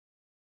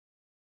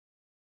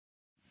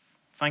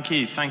Thank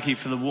you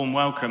for the warm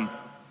welcome.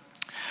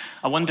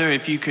 I wonder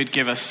if you could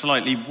give a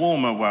slightly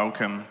warmer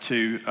welcome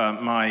to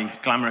my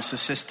glamorous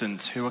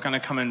assistants who are going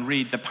to come and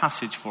read the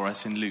passage for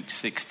us in Luke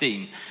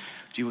 16.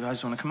 Do you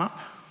guys want to come up?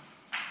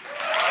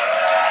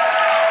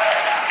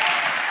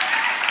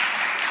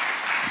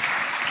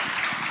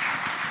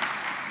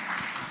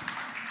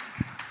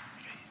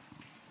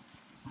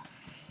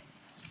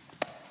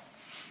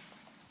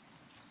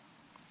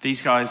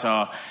 These guys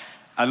are,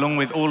 along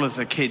with all of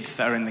the kids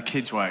that are in the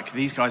kids' work,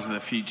 these guys are the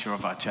future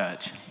of our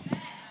church.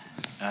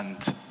 And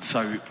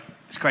so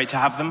it's great to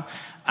have them.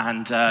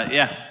 And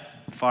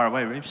fire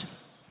away, Reeves.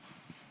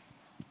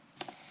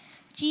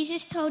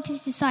 Jesus told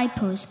his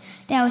disciples,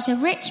 "There was a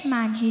rich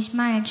man whose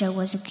manager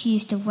was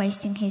accused of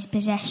wasting his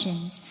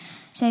possessions.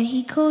 So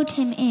he called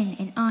him in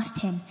and asked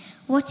him,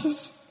 'What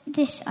is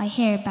this I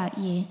hear about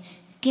you?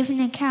 Give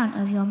an account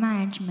of your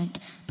management,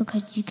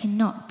 because you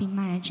cannot be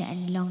manager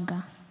any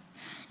longer.'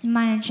 The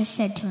manager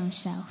said to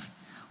himself,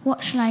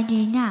 'What shall I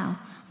do now?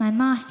 My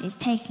master is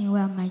taking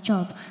away my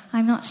job.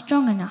 I'm not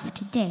strong enough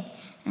to dig,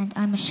 and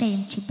I'm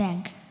ashamed to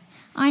beg.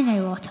 I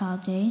know what I'll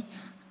do.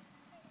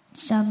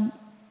 So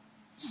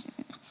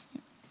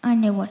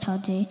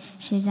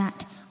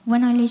that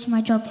when I lose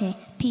my job here,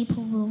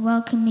 people will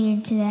welcome me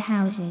into their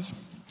houses.'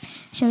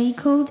 So he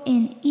called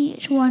in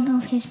each one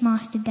of his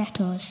master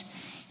debtors.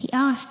 He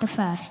asked the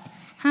first,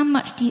 'How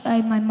much do you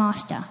owe my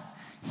master?'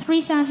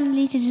 3,000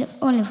 litres of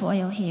olive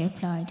oil,' he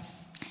replied.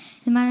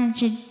 The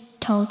manager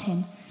told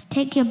him,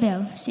 'Take your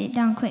bill, sit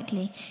down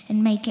quickly,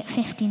 and make it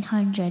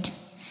 1,500.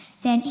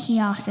 Then he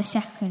asked the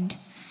second,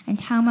 'And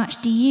how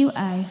much do you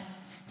owe?'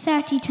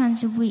 30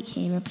 tons of wheat,'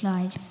 he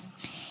replied.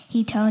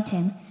 He told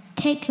him,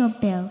 'Take your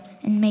bill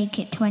and make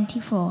it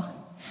 24.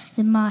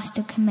 The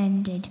master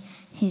commended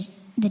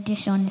the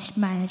dishonest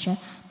manager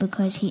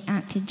because he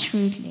acted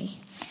shrewdly.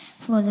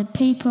 For the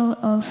people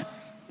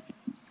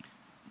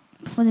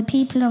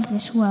of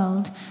this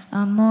world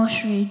are more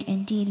shrewd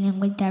in dealing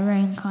with their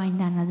own kind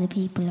than are the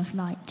people of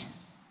light.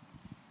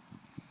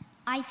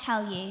 I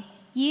tell you,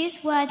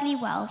 use worldly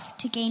wealth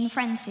to gain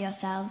friends for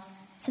yourselves,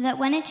 so that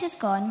when it is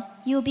gone,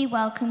 you will be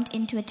welcomed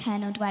into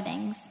eternal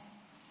dwellings.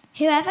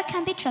 Whoever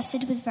can be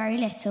trusted with very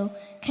little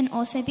can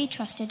also be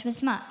trusted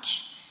with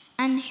much,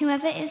 and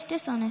whoever is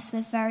dishonest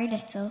with very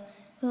little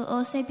will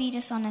also be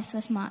dishonest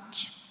with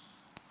much.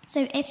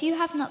 So if you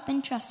have not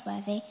been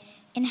trustworthy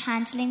in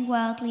handling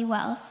worldly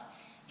wealth,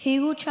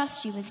 who will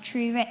trust you with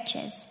true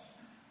riches?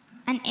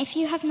 And if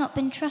you have not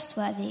been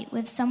trustworthy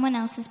with someone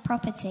else's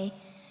property,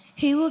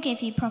 who will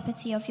give you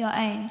property of your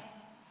own?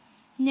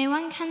 No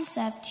one can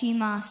serve two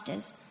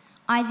masters.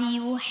 Either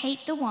you will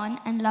hate the one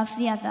and love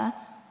the other,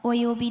 or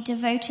you will be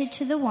devoted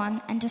to the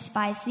one and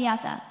despise the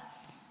other.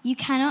 You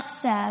cannot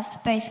serve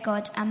both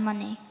God and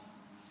money."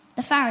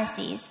 The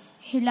Pharisees,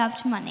 who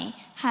loved money,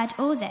 heard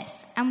all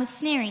this and were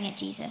sneering at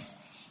Jesus.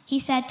 He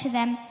said to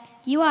them,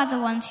 "You are the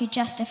ones who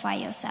justify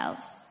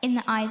yourselves in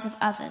the eyes of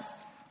others,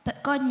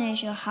 but God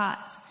knows your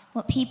hearts.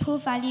 What people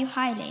value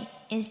highly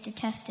is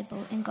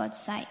detestable in God's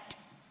sight."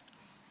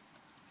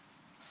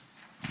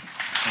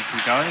 Thank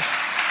you, guys.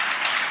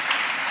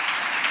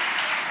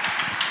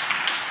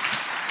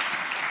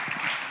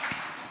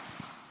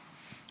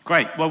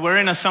 Great. Well, we're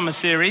in a summer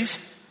series,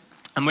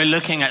 and we're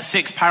looking at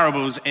 6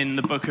 parables in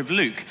the book of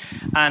Luke.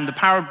 And the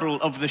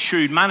parable of the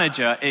shrewd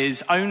manager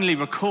is only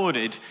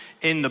recorded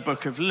in the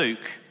book of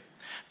Luke.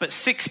 But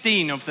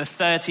 16 of the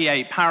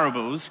 38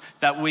 parables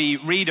that we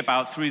read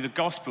about through the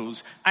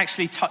Gospels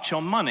actually touch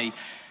on money.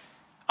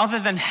 Other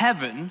than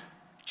heaven,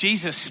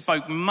 Jesus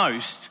spoke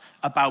most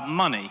about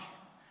money.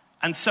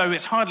 And so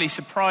it's hardly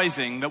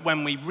surprising that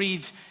when we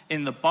read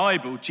in the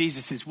Bible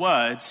Jesus'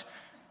 words,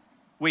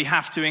 we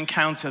have to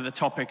encounter the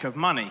topic of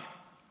money.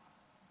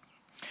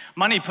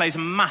 Money plays a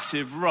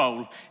massive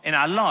role in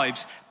our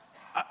lives.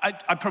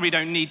 I probably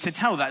don't need to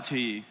tell that to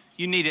you.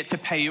 You need it to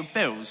pay your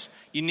bills.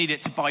 You need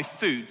it to buy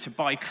food, to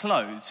buy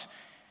clothes.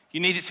 You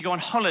need it to go on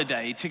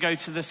holiday, to go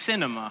to the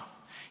cinema.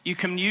 You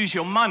can use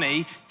your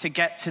money to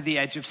get to the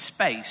edge of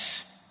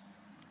space.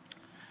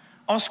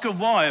 Oscar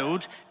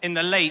Wilde, in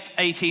the late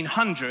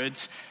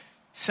 1800s,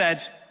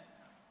 said,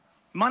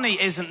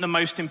 "Money isn't the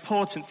most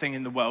important thing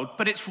in the world,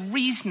 but it's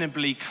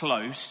reasonably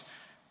close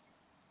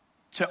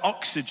to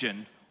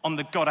oxygen on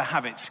the gotta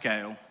have it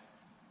scale."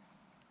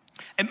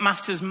 It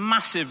matters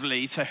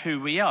massively to who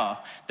we are.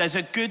 There's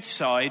a good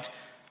side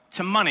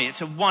to money.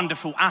 It's a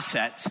wonderful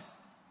asset.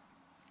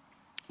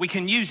 We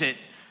can use it.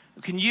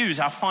 We can use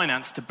our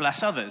finance to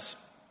bless others.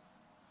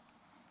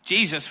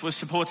 Jesus was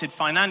supported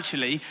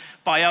financially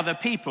by other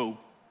people.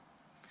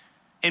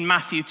 In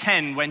Matthew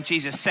 10, when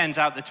Jesus sends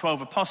out the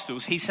 12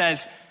 apostles, he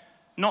says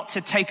not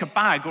to take a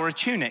bag or a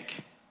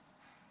tunic.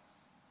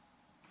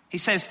 He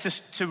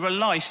says to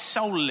rely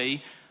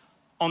solely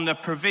on the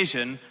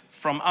provision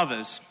from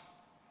others.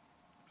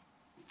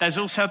 There's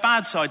also a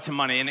bad side to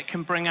money, and it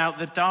can bring out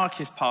the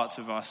darkest parts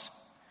of us.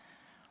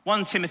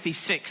 1 Timothy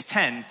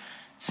 6:10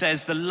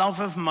 says, "The love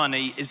of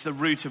money is the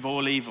root of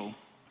all evil,"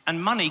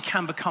 and money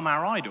can become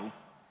our idol.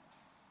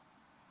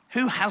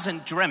 Who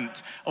hasn't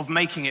dreamt of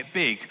making it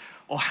big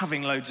or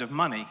having loads of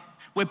money?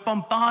 We're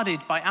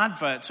bombarded by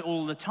adverts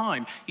all the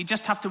time. You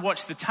just have to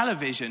watch the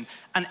television,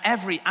 and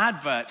every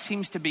advert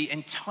seems to be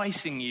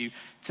enticing you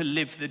to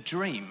live the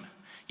dream.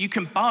 You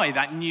can buy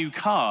that new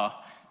car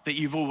that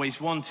you've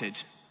always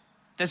wanted.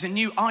 There's a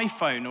new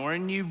iPhone or a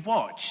new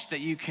watch that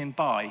you can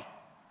buy.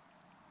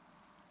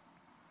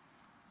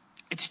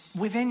 It's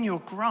within your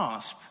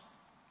grasp.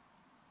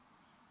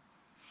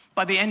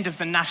 By the end of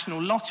the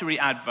National Lottery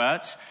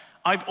adverts,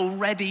 I've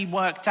already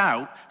worked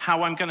out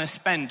how I'm going to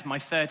spend my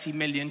 30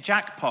 million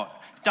jackpot.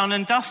 Done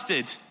and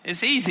dusted.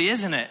 It's easy,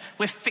 isn't it?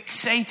 We're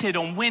fixated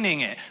on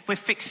winning it. We're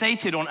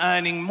fixated on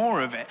earning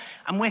more of it.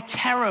 And we're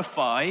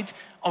terrified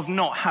of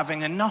not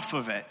having enough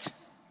of it.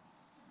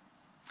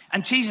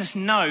 And Jesus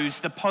knows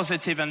the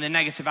positive and the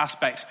negative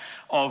aspects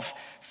of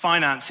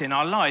finance in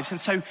our lives.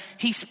 And so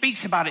he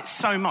speaks about it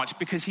so much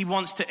because he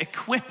wants to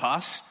equip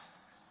us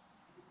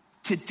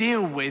to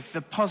deal with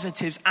the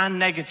positives and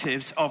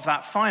negatives of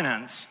that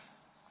finance.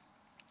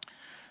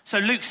 So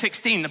Luke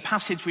 16, the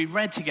passage we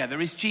read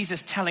together, is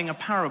Jesus telling a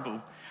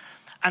parable.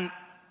 And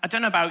I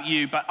don't know about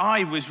you, but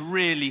I was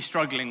really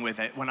struggling with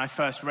it when I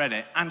first read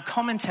it. And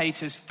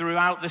commentators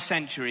throughout the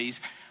centuries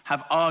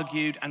have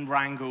argued and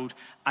wrangled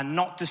and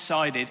not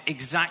decided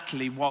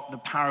exactly what the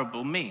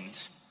parable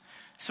means.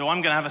 So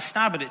I'm going to have a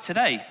stab at it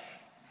today.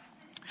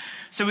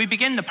 So we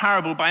begin the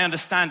parable by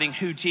understanding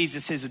who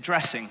Jesus is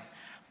addressing.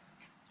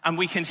 And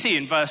we can see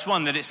in verse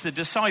 1 that it's the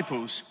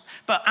disciples.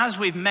 But as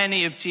with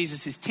many of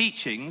Jesus'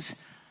 teachings,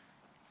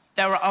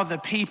 there are other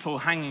people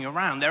hanging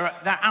around. They're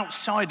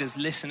outsiders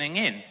listening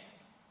in.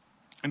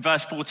 In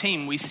verse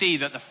 14, we see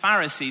that the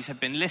Pharisees have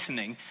been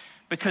listening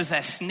because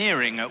they're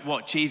sneering at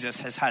what Jesus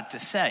has had to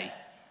say.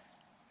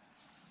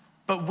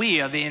 But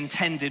we are the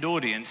intended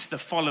audience, the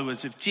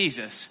followers of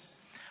Jesus.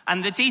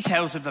 And the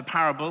details of the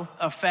parable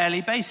are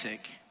fairly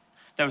basic.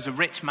 There was a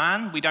rich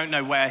man. We don't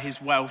know where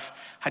his wealth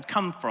had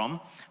come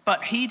from,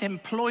 but he'd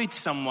employed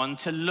someone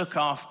to look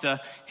after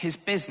his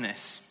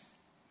business.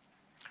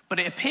 But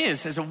it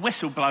appears there's a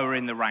whistleblower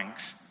in the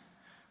ranks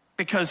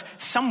because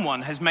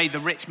someone has made the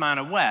rich man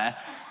aware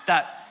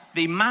that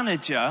the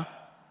manager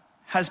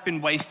has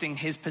been wasting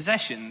his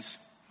possessions.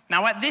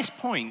 Now, at this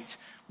point,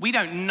 we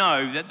don't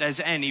know that there's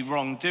any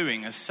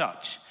wrongdoing as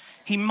such.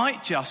 He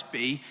might just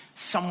be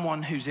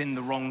someone who's in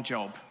the wrong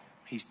job.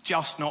 He's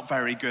just not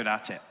very good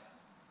at it.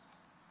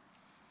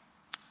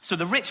 So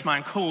the rich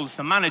man calls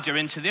the manager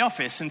into the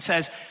office and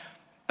says,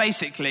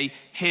 basically,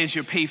 here's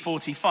your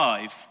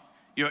P45.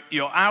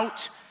 You're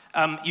out.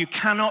 You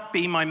cannot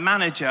be my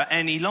manager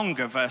any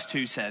longer, verse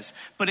 2 says.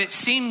 But it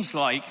seems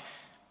like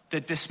the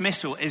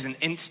dismissal isn't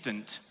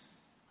instant.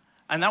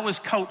 And that was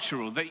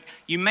cultural, that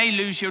you may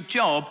lose your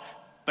job,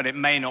 but it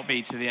may not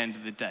be to the end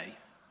of the day.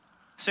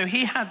 So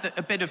he had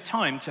a bit of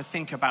time to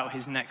think about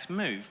his next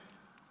move.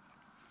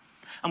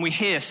 And we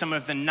hear some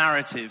of the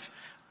narrative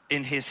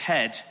in his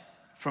head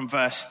from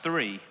verse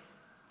 3.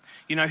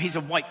 You know, he's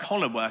a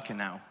white-collar worker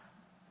now.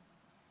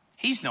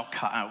 He's not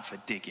cut out for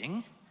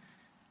digging.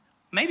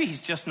 Maybe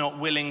he's just not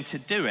willing to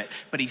do it,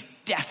 but he's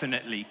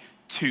definitely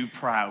too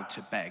proud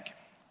to beg.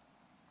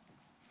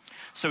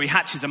 So he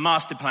hatches a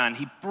master plan.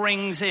 He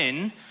brings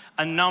in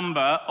a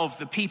number of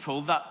the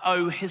people that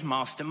owe his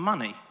master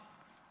money,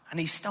 and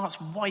he starts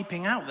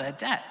wiping out their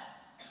debt.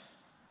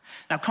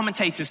 Now,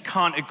 commentators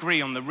can't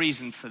agree on the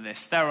reason for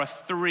this. There are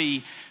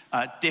three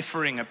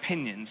differing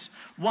opinions.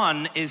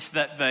 One is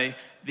that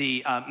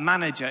the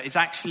manager is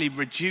actually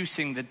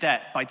reducing the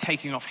debt by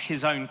taking off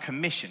his own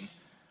commission.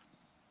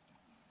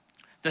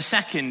 The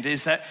second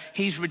is that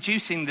he's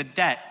reducing the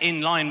debt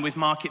in line with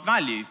market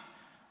value.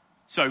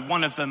 So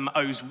one of them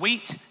owes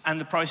wheat, and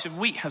the price of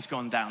wheat has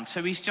gone down,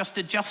 so he's just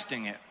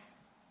adjusting it.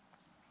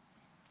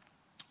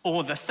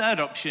 Or the third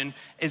option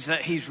is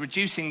that he's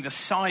reducing the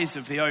size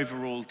of the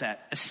overall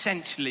debt,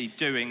 essentially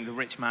doing the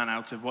rich man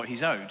out of what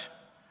he's owed.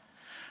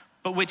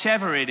 But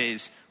whichever it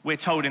is, we're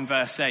told in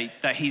verse 8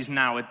 that he's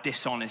now a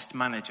dishonest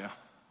manager.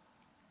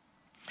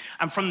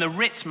 And from the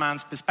rich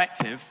man's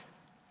perspective,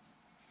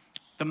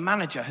 the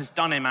manager has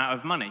done him out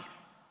of money.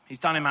 He's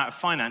done him out of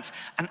finance.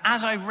 And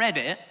as I read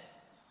it,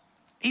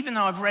 even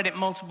though I've read it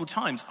multiple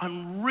times,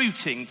 I'm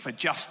rooting for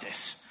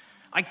justice.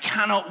 I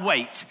cannot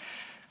wait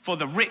for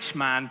the rich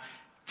man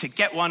to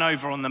get one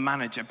over on the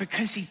manager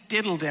because he's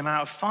diddled him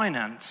out of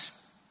finance.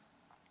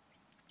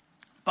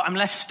 But I'm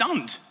left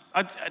stunned.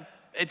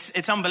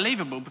 It's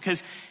unbelievable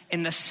because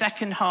in the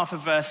second half of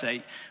verse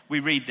 8,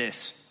 we read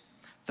this.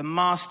 The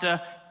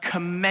master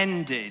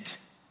commended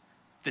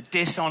the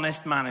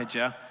dishonest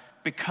manager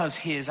because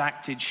he has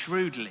acted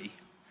shrewdly.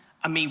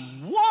 I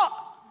mean, what?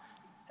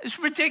 It's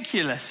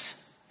ridiculous.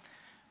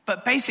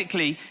 But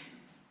basically,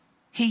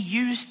 he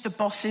used the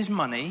boss's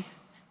money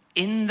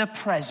in the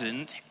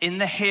present, in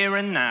the here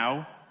and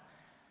now,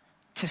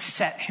 to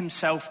set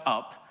himself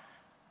up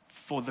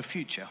for the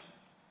future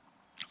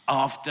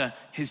after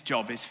his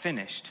job is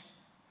finished.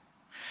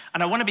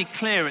 And I want to be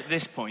clear at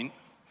this point.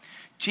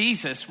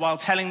 Jesus, while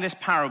telling this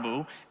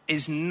parable,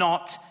 is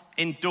not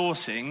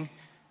endorsing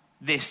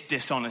this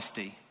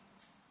dishonesty.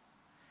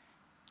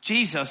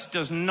 Jesus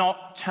does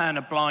not turn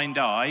a blind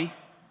eye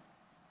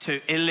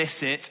to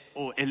illicit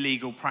or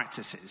illegal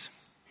practices,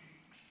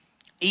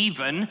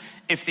 even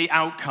if the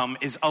outcome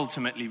is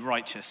ultimately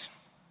righteous.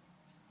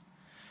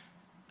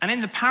 And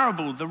in the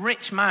parable, the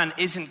rich man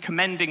isn't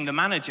commending the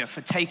manager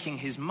for taking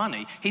his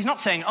money. He's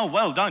not saying, oh,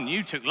 well done,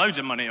 you took loads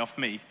of money off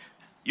me.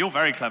 You're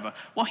very clever.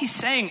 What he's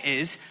saying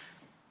is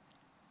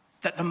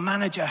that the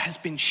manager has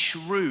been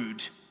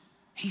shrewd.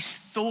 He's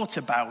thought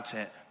about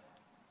it.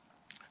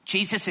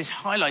 Jesus is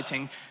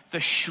highlighting the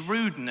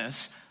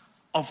shrewdness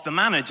of the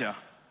manager.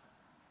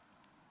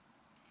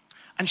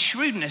 And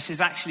shrewdness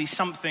is actually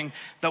something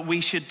that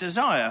we should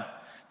desire.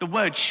 The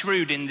word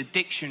shrewd in the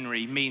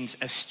dictionary means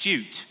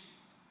astute.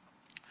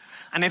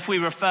 And if we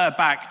refer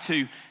back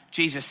to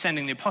Jesus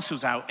sending the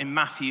apostles out in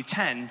Matthew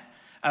 10,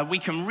 we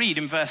can read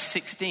in verse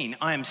 16,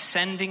 I am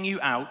sending you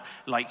out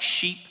like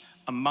sheep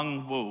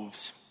among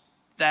wolves.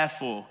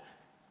 Therefore,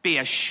 be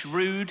as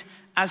shrewd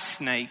as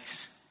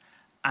snakes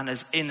and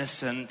as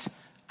innocent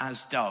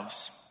as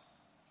doves.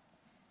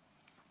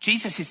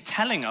 Jesus is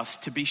telling us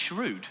to be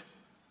shrewd.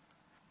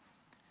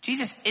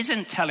 Jesus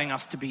isn't telling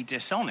us to be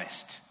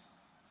dishonest.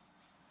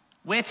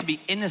 We're to be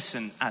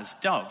innocent as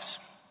doves.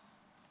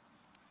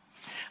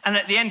 And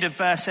at the end of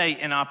verse 8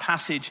 in our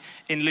passage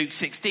in Luke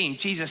 16,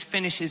 Jesus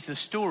finishes the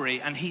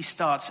story and he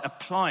starts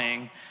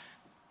applying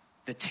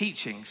the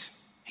teachings.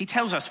 He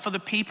tells us, for the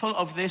people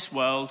of this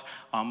world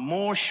are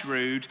more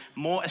shrewd,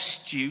 more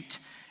astute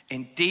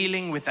in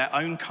dealing with their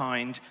own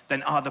kind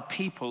than are the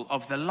people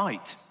of the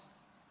light.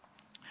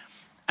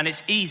 And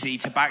it's easy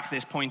to back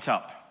this point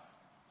up.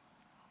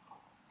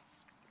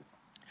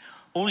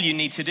 All you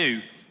need to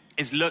do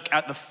is look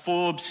at the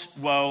Forbes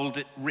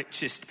World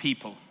Richest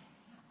People.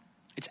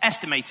 It's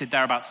estimated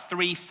there are about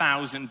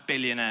 3,000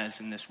 billionaires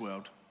in this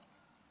world.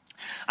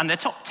 And the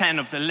top 10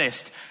 of the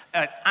list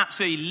are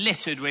absolutely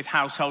littered with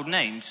household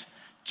names.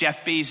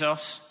 Jeff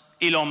Bezos,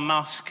 Elon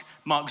Musk,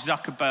 Mark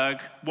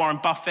Zuckerberg, Warren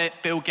Buffett,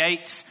 Bill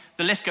Gates.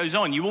 The list goes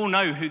on. You all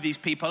know who these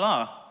people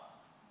are.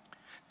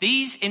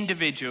 These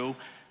individuals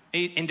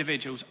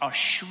are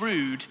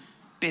shrewd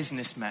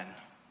businessmen.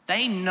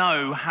 They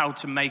know how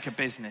to make a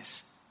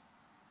business.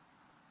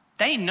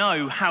 They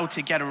know how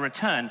to get a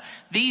return.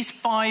 These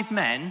 5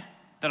 men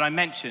that I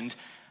mentioned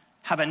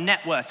have a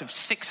net worth of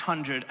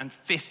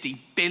 $650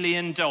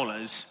 billion,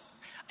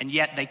 and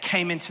yet they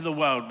came into the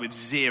world with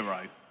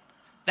zero.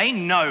 They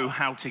know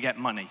how to get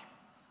money.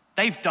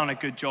 They've done a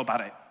good job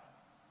at it.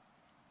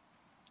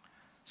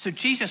 So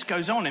Jesus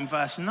goes on in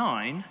verse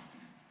 9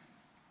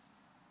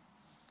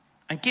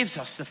 and gives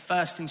us the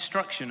first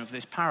instruction of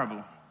this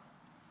parable.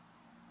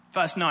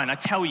 Verse 9, I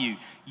tell you,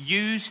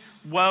 use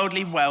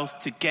worldly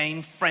wealth to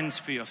gain friends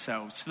for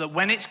yourselves, so that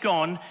when it's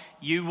gone,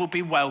 you will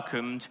be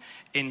welcomed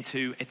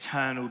into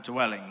eternal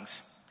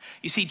dwellings.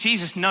 You see,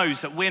 Jesus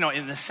knows that we're not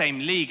in the same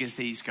league as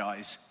these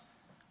guys.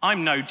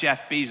 I'm no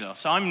Jeff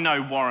Bezos. I'm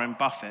no Warren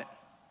Buffett.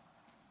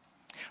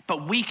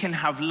 But we can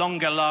have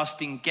longer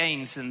lasting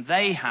gains than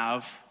they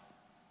have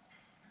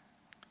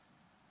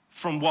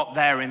from what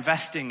they're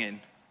investing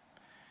in.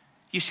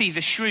 You see,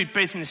 the shrewd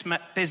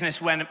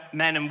businessmen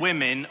and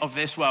women of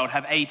this world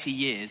have 80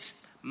 years,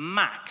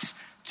 max,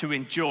 to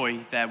enjoy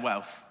their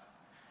wealth.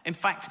 In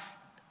fact,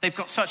 they've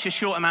got such a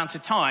short amount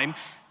of time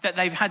that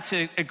they've had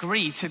to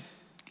agree to,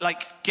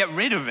 get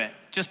rid of it,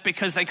 just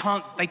because they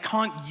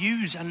can't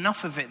use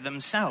enough of it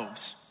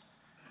themselves.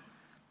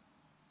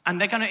 And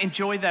they're going to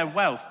enjoy their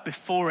wealth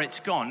before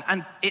it's gone.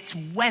 And it's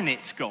when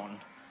it's gone,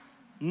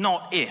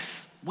 not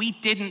if. We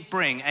didn't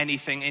bring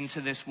anything into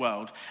this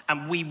world,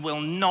 and we will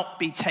not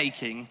be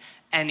taking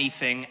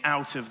anything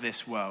out of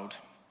this world.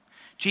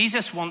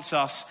 Jesus wants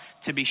us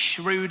to be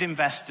shrewd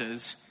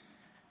investors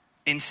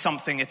in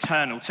something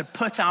eternal, to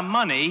put our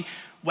money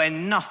where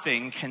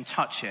nothing can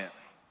touch it.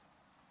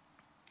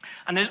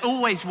 And there's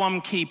always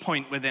one key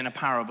point within a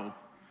parable.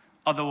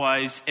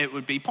 Otherwise, it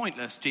would be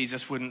pointless.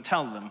 Jesus wouldn't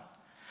tell them.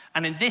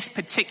 And in this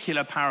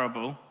particular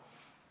parable,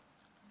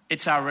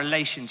 it's our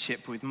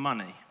relationship with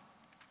money.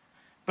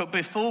 But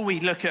before we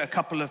look at a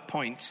couple of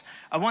points,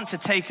 I want to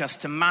take us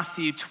to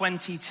Matthew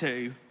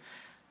 22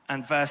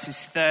 and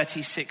verses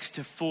 36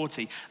 to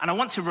 40. And I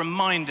want to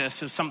remind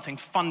us of something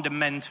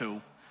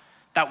fundamental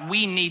that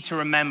we need to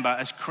remember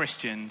as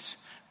Christians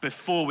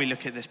before we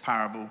look at this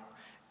parable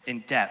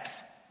in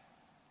depth.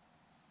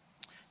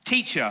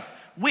 Teacher,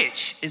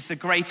 which is the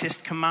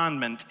greatest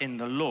commandment in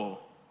the law?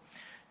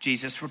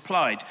 Jesus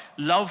replied,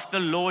 love the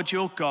Lord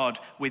your God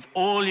with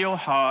all your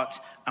heart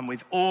and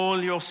with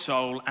all your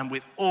soul and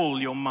with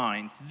all your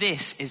mind.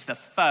 This is the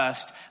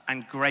first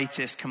and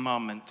greatest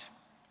commandment.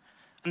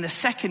 And the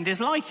second is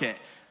like it.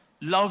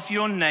 Love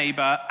your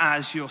neighbor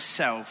as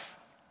yourself.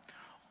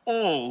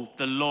 All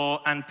the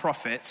law and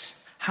prophets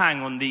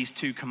hang on these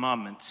 2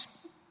 commandments.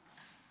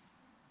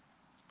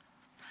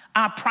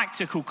 Our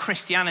practical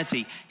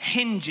Christianity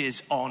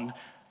hinges on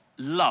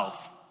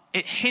love.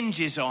 It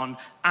hinges on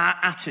our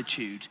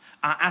attitude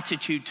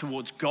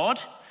towards God,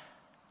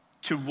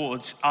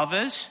 towards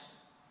others,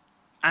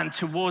 and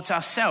towards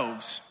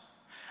ourselves.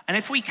 And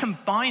if we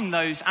combine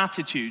those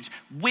attitudes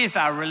with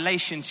our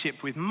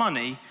relationship with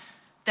money,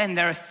 then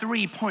there are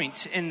 3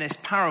 points in this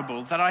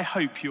parable that I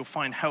hope you'll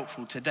find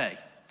helpful today.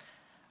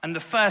 And the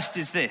first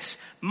is this: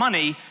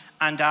 money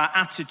and our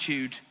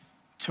attitude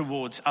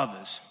towards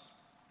others.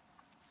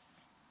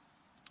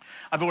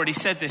 I've already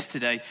said this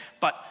today,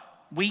 but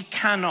we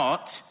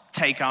cannot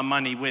take our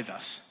money with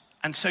us.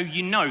 And so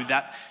you know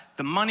that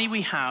the money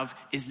we have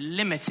is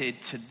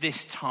limited to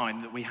this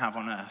time that we have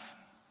on earth.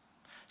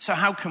 So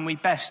how can we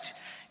best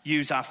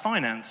use our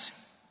finance?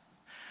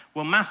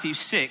 Well, Matthew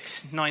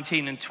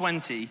 6:19 and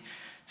 20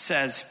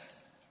 says,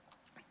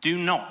 "Do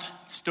not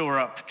store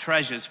up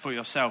treasures for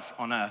yourself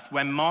on earth,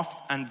 where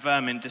moth and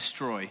vermin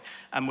destroy,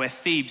 and where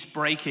thieves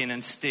break in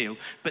and steal.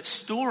 But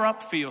store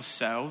up for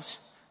yourselves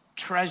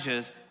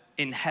treasures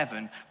in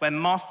heaven, where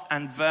moth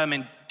and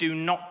vermin do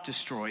not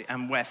destroy,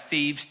 and where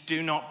thieves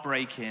do not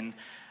break in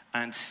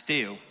and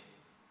steal."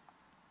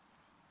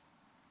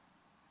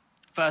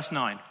 Verse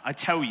 9, "I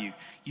tell you,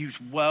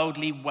 use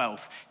worldly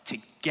wealth to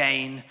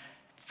gain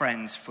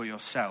friends for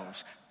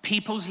yourselves."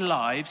 People's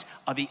lives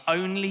are the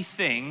only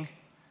thing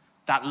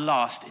that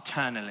last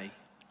eternally.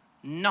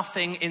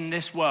 Nothing in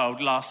this world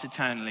lasts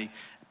eternally,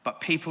 but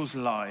people's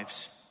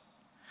lives.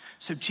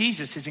 So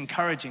Jesus is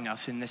encouraging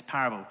us in this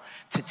parable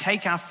to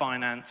take our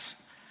finance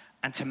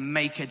and to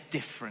make a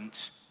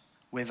difference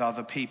with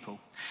other people.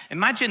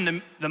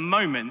 Imagine the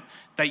moment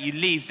that you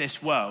leave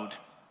this world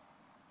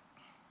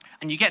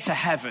and you get to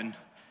heaven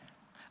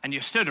and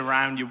you're stood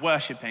around, you're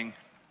worshipping,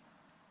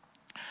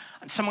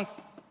 and someone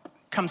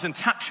comes and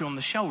taps you on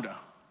the shoulder.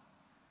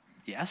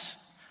 Yes?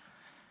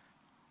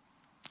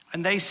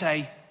 And they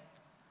say,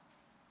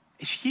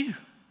 "It's you.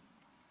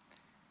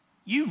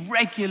 You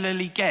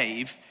regularly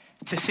gave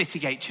to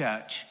Citygate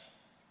Church,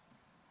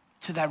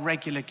 to their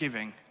regular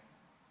giving.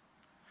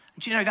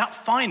 And do you know that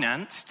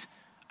financed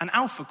an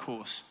Alpha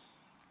course?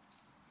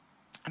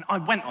 And I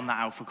went on that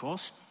Alpha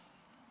course.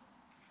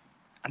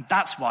 And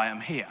that's why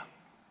I'm here."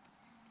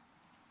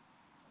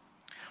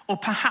 Or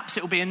perhaps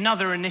it will be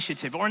another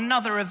initiative or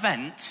another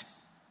event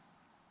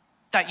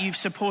that you've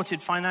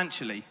supported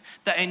financially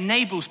that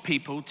enables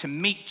people to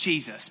meet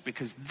Jesus,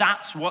 because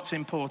that's what's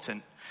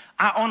important.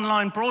 Our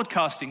online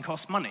broadcasting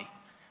costs money.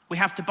 We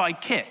have to buy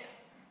kit.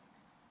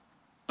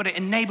 But it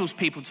enables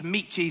people to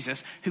meet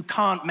Jesus who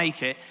can't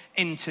make it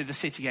into the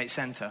Citygate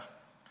Centre.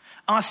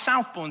 Our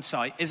Southbourne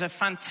site is a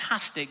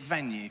fantastic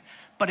venue,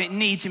 but it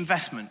needs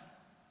investment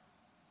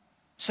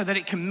so that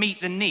it can meet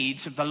the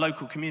needs of the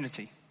local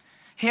community.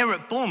 Here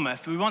at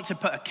Bournemouth, we want to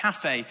put a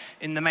cafe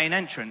in the main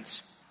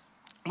entrance,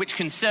 which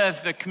can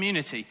serve the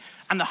community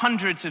and the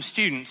hundreds of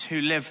students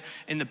who live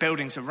in the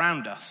buildings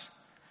around us.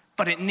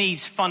 But it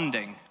needs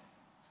funding.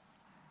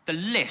 The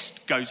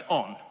list goes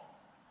on.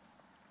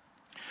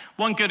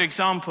 One good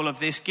example of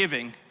this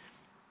giving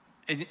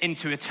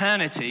into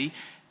eternity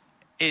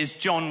is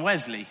John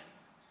Wesley.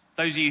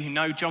 Those of you who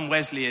know, John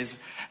Wesley is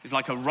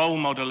like a role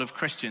model of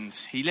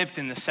Christians. He lived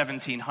in the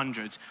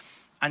 1700s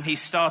and he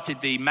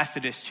started the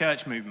Methodist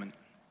church movement.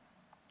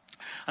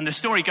 And the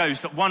story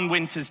goes that one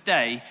winter's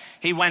day,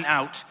 he went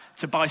out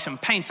to buy some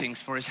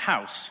paintings for his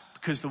house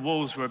because the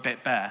walls were a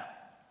bit bare.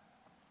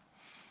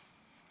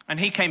 And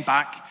he came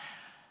back,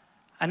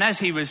 and as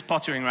he was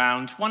pottering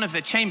around, one of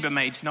the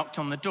chambermaids knocked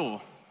on the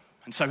door.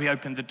 And so he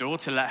opened the door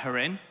to let her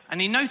in,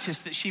 and he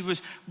noticed that she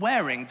was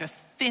wearing the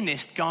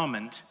thinnest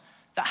garment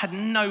that had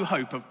no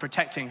hope of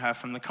protecting her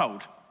from the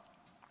cold.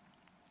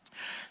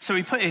 So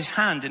he put his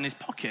hand in his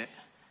pocket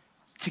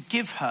to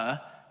give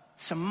her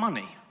some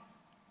money.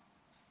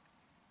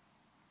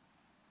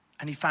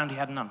 And he found he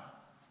had none.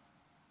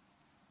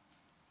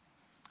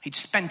 He'd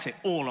spent it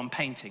all on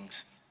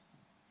paintings.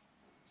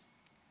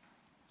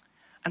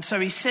 And so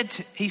he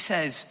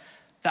says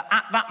that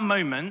at that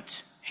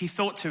moment, he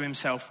thought to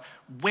himself,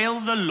 will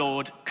the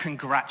Lord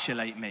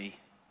congratulate me?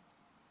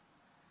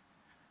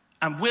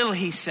 And will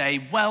he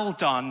say, well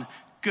done,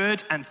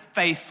 good and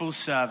faithful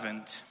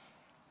servant?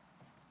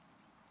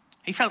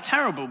 He felt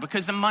terrible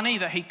because the money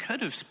that he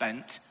could have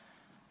spent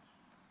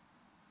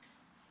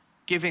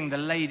giving the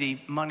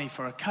lady money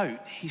for a coat,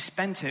 he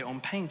spent it on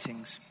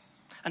paintings.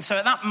 And so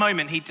at that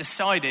moment, he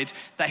decided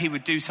that he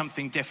would do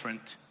something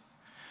different.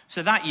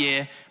 So that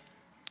year,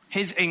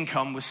 his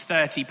income was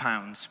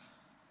 £30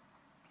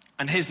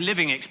 and his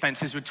living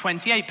expenses were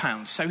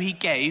 £28. So he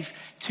gave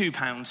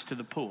 £2 to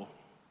the poor.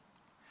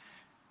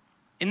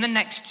 In the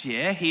next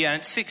year, he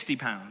earned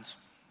 £60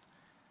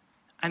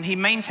 and he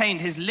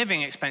maintained his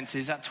living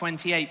expenses at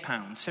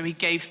 £28. So he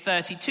gave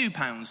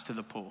 £32 to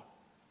the poor.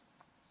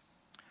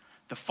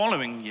 The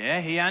following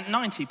year, he earned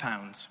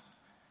 £90.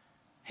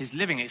 His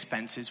living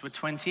expenses were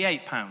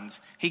 £28.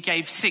 He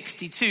gave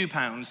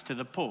 £62 to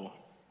the poor.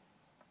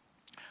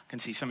 I can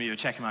see some of you are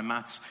checking my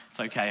maths. It's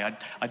okay,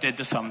 I did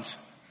the sums.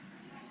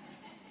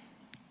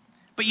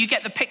 But you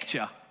get the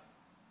picture.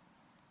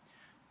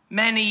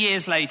 Many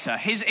years later,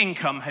 his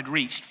income had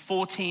reached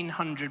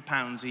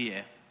 £1,400 a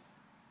year.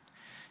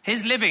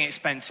 His living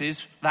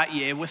expenses that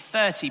year were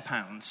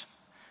 £30.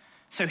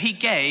 So he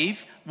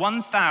gave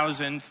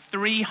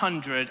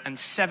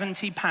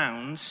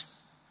 £1,370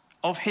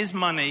 of his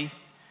money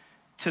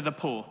to the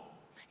poor.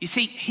 You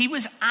see, he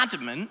was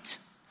adamant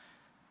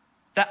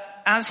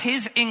that as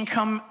his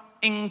income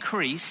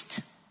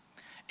increased,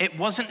 it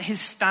wasn't his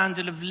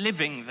standard of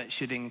living that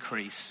should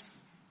increase.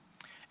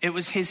 It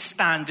was his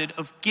standard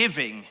of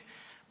giving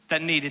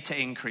that needed to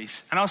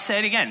increase. And I'll say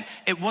it again.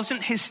 It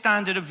wasn't his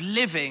standard of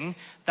living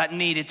that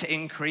needed to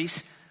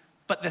increase,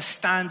 but the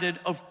standard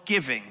of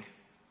giving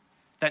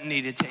that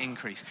needed to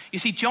increase. You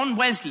see, John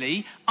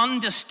Wesley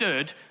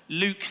understood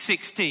Luke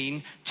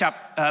 16,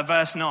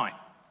 verse 9.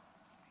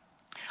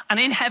 And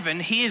in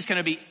heaven, he is going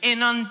to be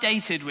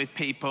inundated with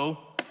people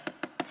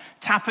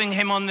tapping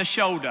him on the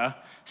shoulder,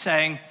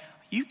 saying,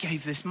 you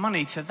gave this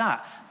money to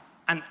that.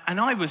 And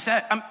I was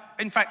there.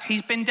 In fact,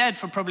 he's been dead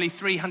for probably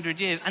 300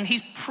 years, and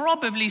he's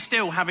probably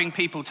still having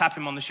people tap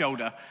him on the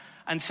shoulder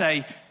and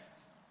say,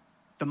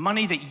 the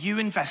money that you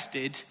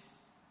invested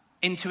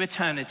into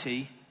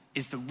eternity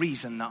is the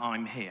reason that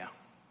I'm here.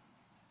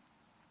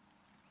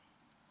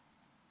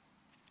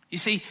 You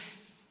see,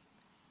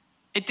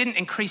 it didn't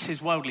increase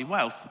his worldly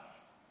wealth,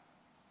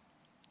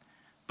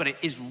 but it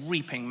is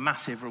reaping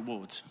massive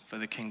rewards for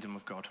the kingdom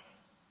of God.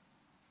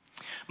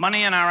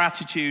 Money and our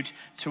attitude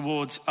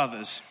towards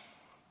others.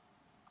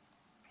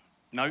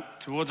 No,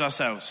 towards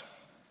ourselves.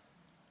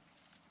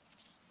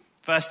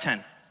 Verse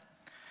 10.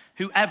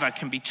 Whoever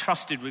can be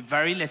trusted with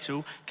very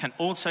little can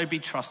also be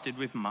trusted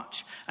with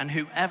much. And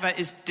whoever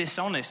is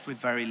dishonest with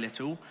very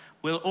little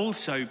will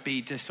also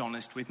be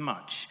dishonest with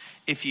much.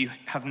 If you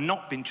have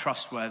not been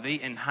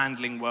trustworthy in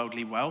handling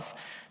worldly wealth,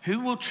 who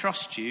will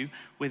trust you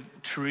with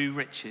true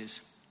riches?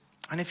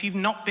 And if you've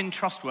not been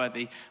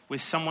trustworthy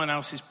with someone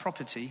else's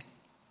property,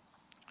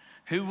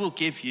 who will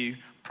give you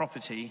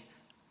property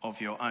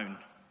of your own?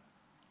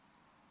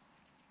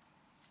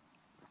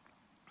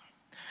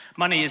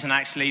 Money isn't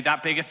actually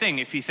that big a thing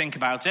if you think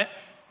about it.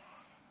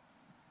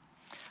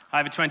 I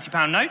have a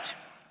 £20 note.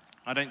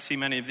 I don't see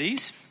many of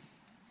these.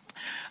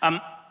 In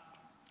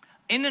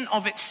and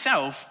of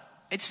itself,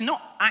 it's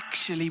not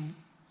actually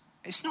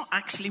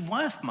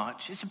worth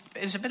much.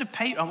 It's a bit of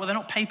paper. Well, they're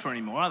not paper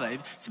anymore, are they?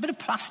 It's a bit of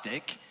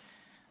plastic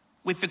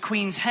with the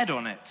Queen's head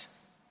on it.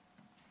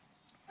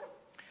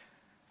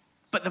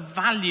 But the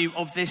value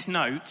of this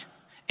note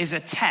is a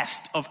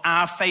test of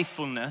our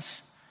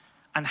faithfulness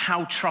and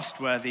how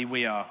trustworthy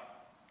we are.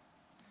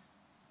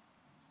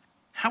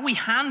 How we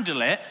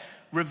handle it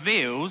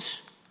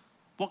reveals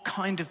what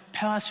kind of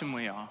person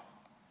we are.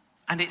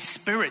 And it's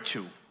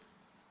spiritual.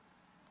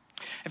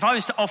 If I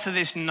was to offer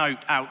this note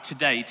out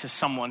today to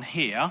someone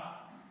here,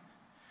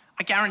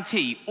 I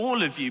guarantee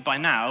all of you by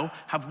now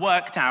have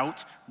worked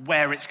out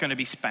where it's going to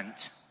be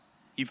spent.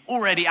 You've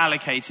already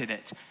allocated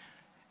it.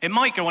 It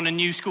might go on a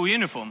new school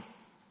uniform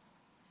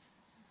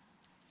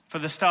for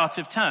the start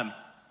of term.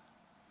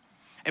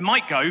 It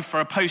might go for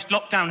a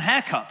post-lockdown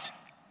haircut.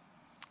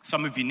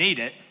 Some of you need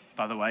it,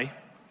 by the way.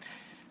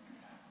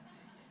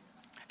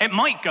 It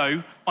might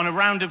go on a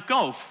round of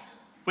golf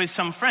with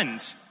some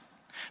friends.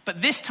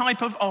 But this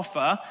type of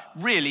offer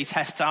really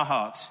tests our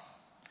hearts.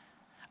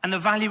 And the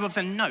value of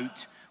the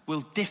note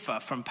will differ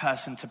from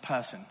person to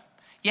person.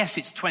 Yes,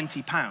 it's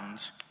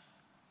 £20.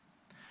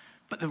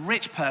 But the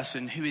rich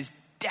person who is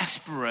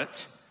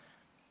desperate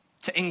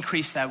to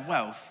increase their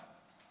wealth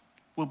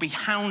will be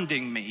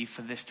hounding me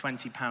for this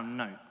 £20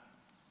 note.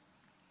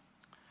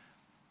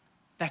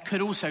 There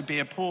could also be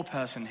a poor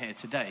person here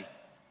today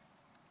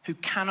who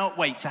cannot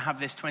wait to have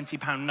this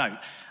 £20 note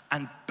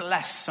and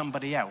bless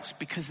somebody else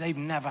because they've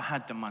never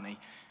had the money.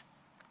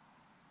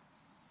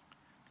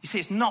 You see,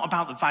 it's not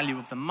about the value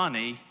of the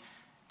money,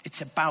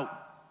 it's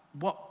about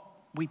what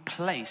we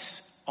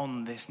place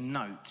on this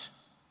note.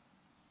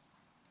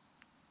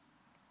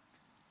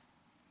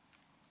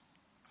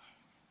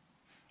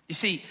 You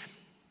see,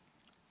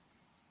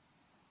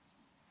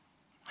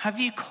 have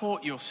you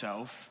caught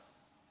yourself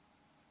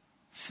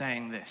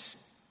saying this?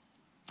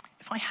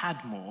 If I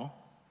had more,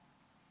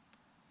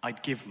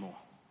 I'd give more.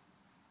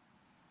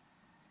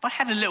 If I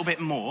had a little bit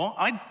more,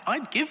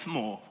 I'd give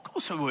more. Of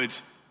course I would.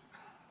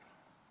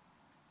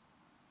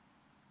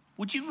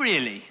 Would you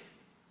really?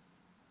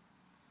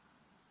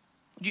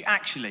 Would you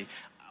actually?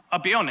 I'll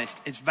be honest,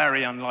 it's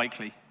very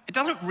unlikely. It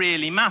doesn't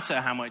really matter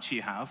how much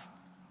you have.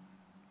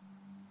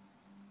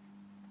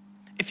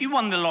 If you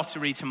won the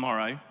lottery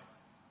tomorrow,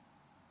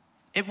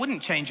 it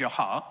wouldn't change your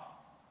heart.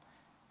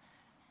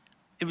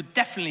 It would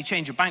definitely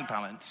change your bank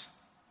balance,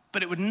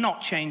 but it would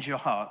not change your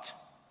heart.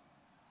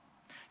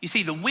 You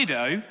see, the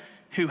widow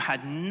who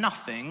had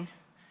nothing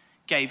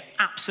gave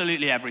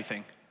absolutely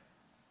everything.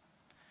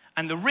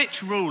 And the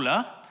rich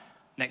ruler,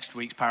 next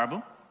week's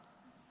parable,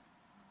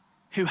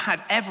 who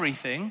had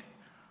everything,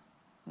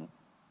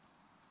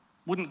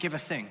 wouldn't give a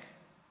thing.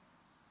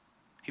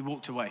 He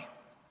walked away.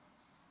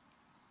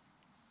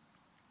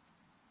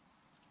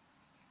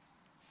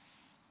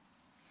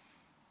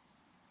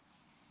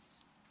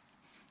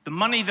 The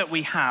money that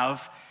we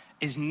have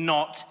is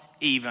not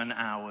even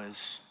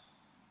ours.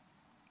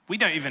 We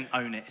don't even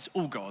own it. It's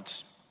all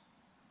God's.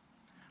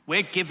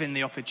 We're given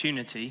the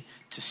opportunity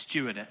to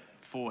steward it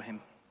for him.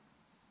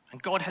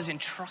 And God has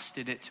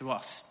entrusted it to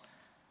us.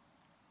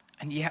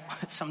 And yet,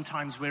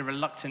 sometimes we're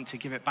reluctant to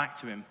give it back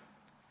to him.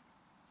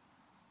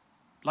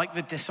 Like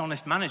the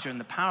dishonest manager in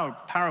the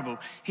parable,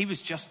 he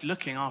was just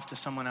looking after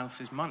someone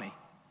else's money.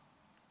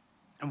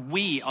 And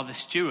we are the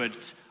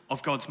stewards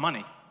of God's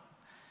money.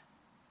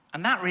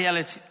 And that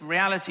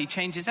reality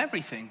changes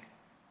everything.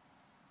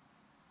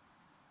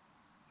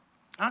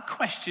 Our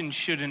question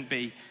shouldn't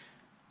be,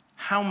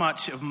 how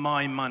much of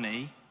my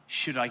money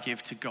should I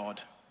give to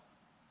God?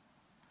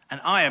 And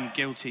I am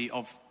guilty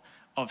of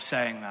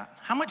saying that.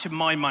 How much of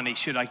my money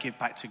should I give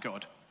back to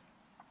God?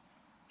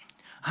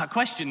 Our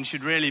question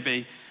should really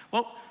be,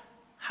 well,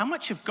 how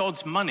much of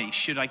God's money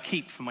should I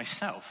keep for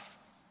myself?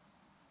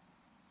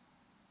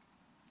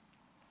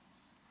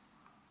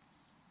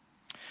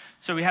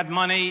 So we had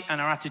money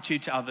and our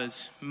attitude to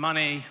others,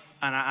 money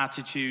and our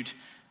attitude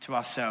to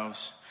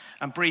ourselves,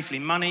 and briefly,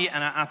 money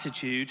and our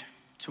attitude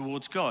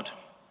towards God.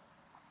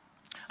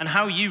 And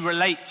how you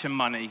relate to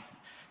money,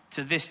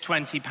 to this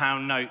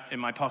 £20 note in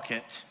my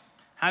pocket,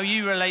 how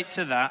you relate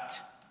to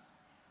that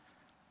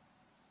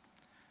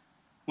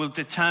will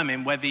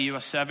determine whether you are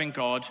serving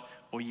God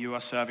or you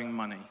are serving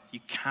money. You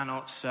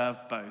cannot serve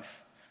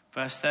both.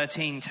 Verse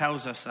 13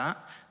 tells us that.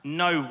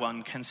 No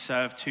one can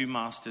serve two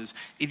masters.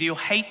 Either you'll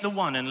hate the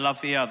one and love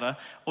the other,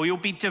 or you'll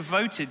be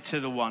devoted to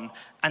the one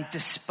and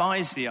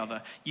despise the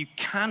other. You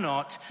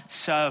cannot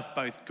serve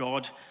both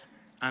God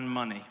and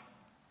money.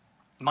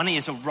 Money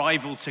is a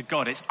rival to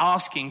God. It's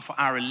asking for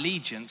our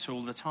allegiance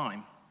all the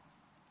time.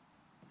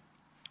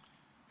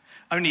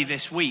 Only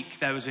this week,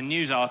 there was a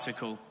news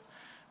article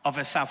of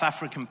a South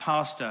African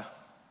pastor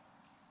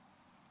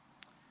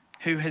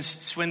who has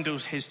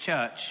swindled his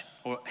church,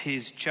 or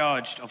is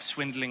charged of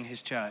swindling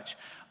his church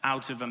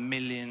out of £1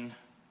 million.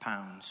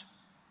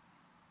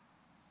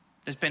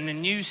 There's been a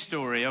news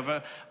story of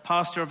a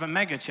pastor of a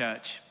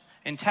megachurch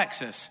in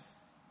Texas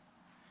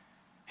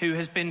who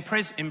has been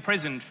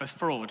imprisoned for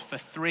fraud for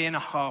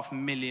 $3.5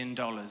 million.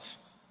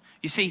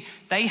 You see,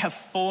 they have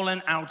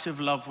fallen out of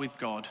love with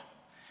God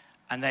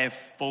and they have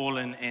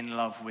fallen in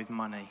love with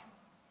money.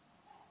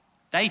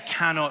 They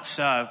cannot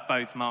serve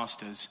both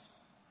masters.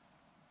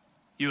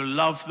 You'll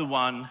love the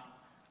one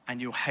and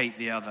you'll hate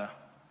the other.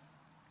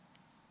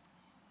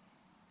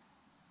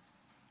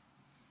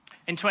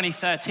 In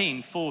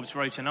 2013, Forbes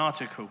wrote an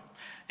article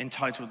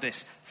entitled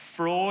this,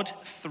 "Fraud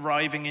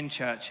Thriving in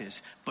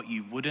Churches, but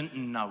You Wouldn't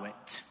Know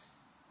It."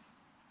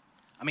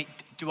 I mean,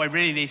 do I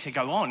really need to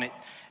go on?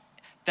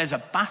 There's a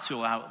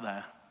battle out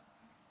there.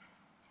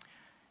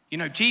 You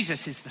know,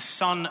 Jesus is the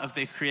Son of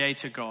the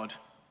Creator God,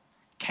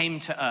 came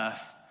to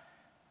earth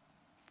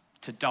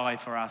to die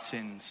for our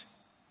sins.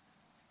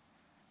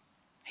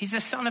 He's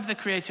the Son of the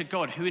Creator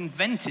God who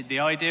invented the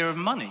idea of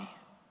money.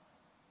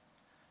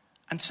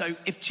 And so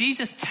if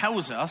Jesus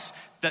tells us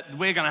that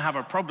we're going to have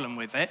a problem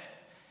with it,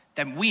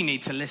 then we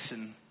need to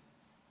listen.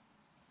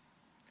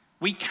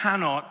 We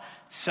cannot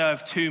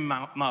serve two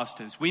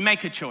masters. We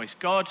make a choice,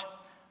 God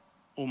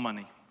or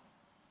money.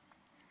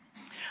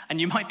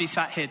 And you might be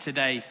sat here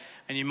today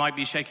and you might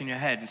be shaking your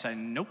head and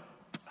saying, nope,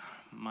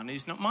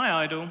 money's not my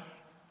idol.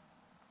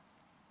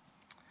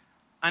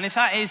 And if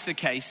that is the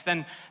case,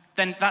 then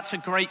that's a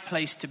great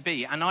place to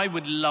be. And I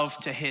would love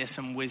to hear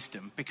some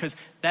wisdom, because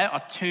there are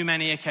too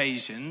many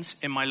occasions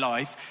in my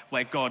life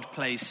where God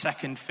plays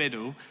second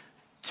fiddle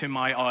to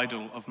my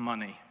idol of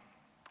money.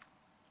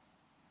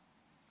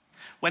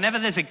 Whenever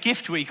there's a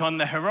gift week on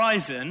the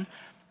horizon,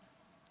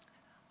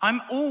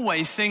 I'm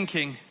always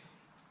thinking,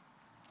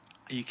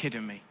 are you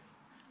kidding me?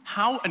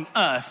 How on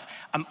earth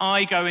am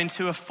I going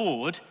to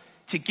afford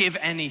to give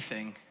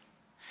anything?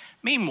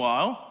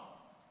 Meanwhile,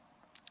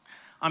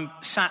 I'm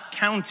sat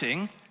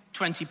counting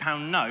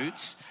 £20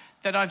 notes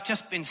that I've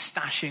just been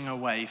stashing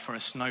away for a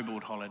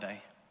snowboard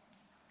holiday.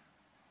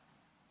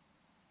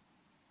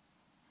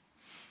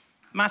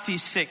 Matthew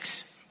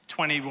 6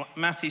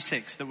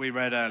 that we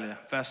read earlier,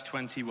 verse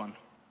 21.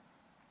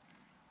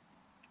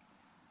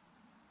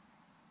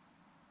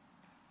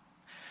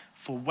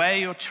 For where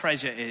your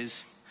treasure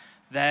is,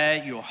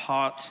 there your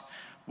heart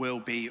will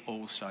be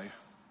also.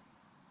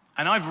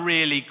 And I've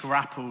really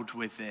grappled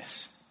with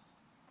this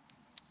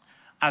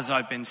as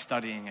I've been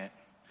studying it.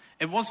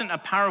 It wasn't a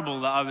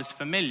parable that I was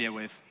familiar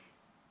with.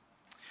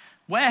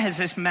 Where has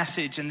this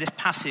message and this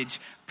passage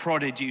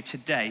prodded you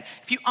today?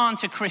 If you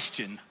aren't a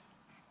Christian,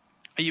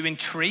 are you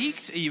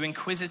intrigued? Are you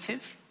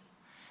inquisitive?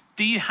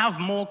 Do you have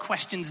more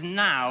questions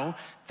now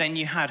than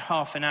you had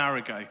half an hour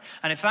ago?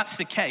 And if that's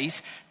the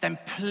case, then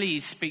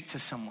please speak to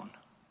someone.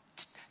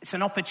 It's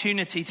an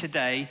opportunity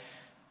today.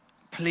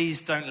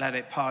 Please don't let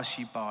it pass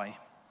you by.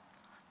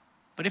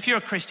 But if you're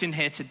a Christian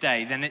here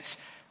today,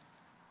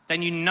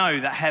 then you know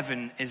that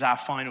heaven is our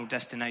final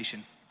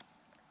destination.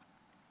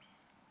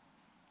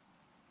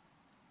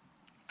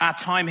 Our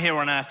time here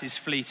on earth is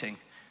fleeting.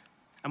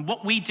 And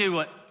what we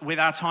do with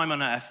our time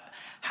on earth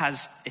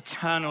has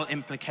eternal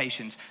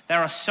implications.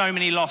 There are so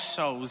many lost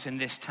souls in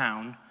this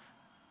town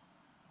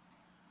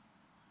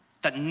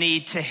that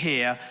need to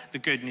hear the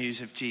good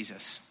news of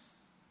Jesus.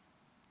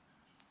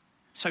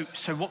 So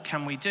what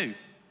can we do?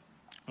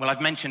 Well,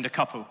 I've mentioned a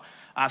couple.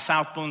 Our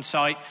Southbourne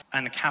site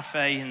and a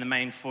cafe in the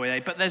main foyer.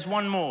 But there's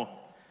one more.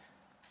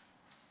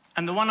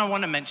 And the one I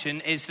want to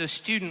mention is the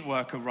student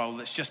worker role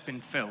that's just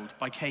been filled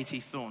by Katie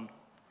Thorne.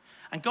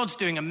 And God's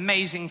doing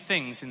amazing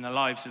things in the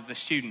lives of the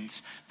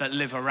students that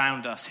live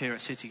around us here at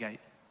Citygate.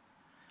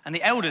 And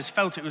the elders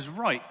felt it was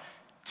right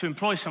to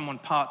employ someone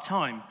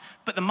part-time,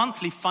 but the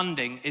monthly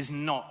funding is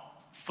not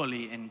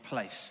fully in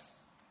place.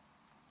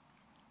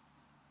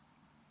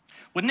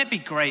 Wouldn't it be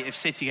great if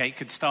Citygate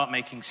could start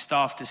making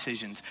staff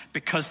decisions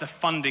because the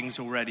funding's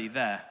already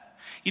there?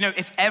 You know,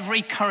 if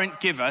every current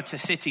giver to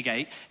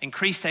Citygate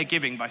increased their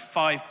giving by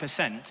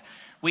 5%,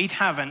 we'd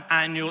have an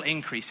annual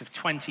increase of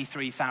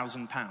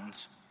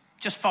 £23,000.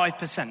 Just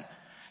 5%.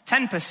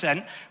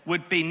 10%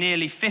 would be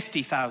nearly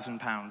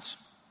 £50,000.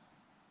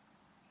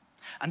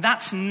 And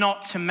that's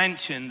not to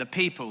mention the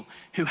people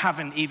who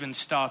haven't even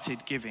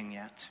started giving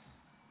yet.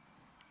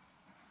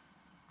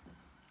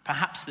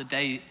 Perhaps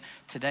today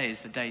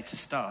is the day to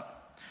start.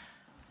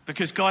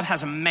 Because God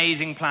has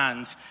amazing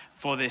plans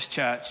for this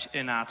church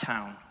in our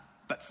town.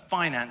 But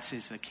finance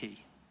is the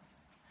key.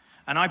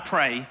 And I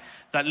pray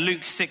that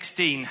Luke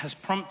 16 has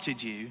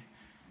prompted you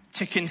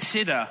to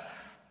consider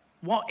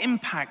what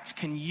impact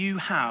can you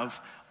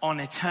have on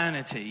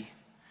eternity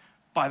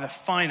by the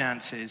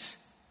finances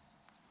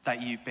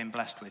that you've been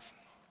blessed with.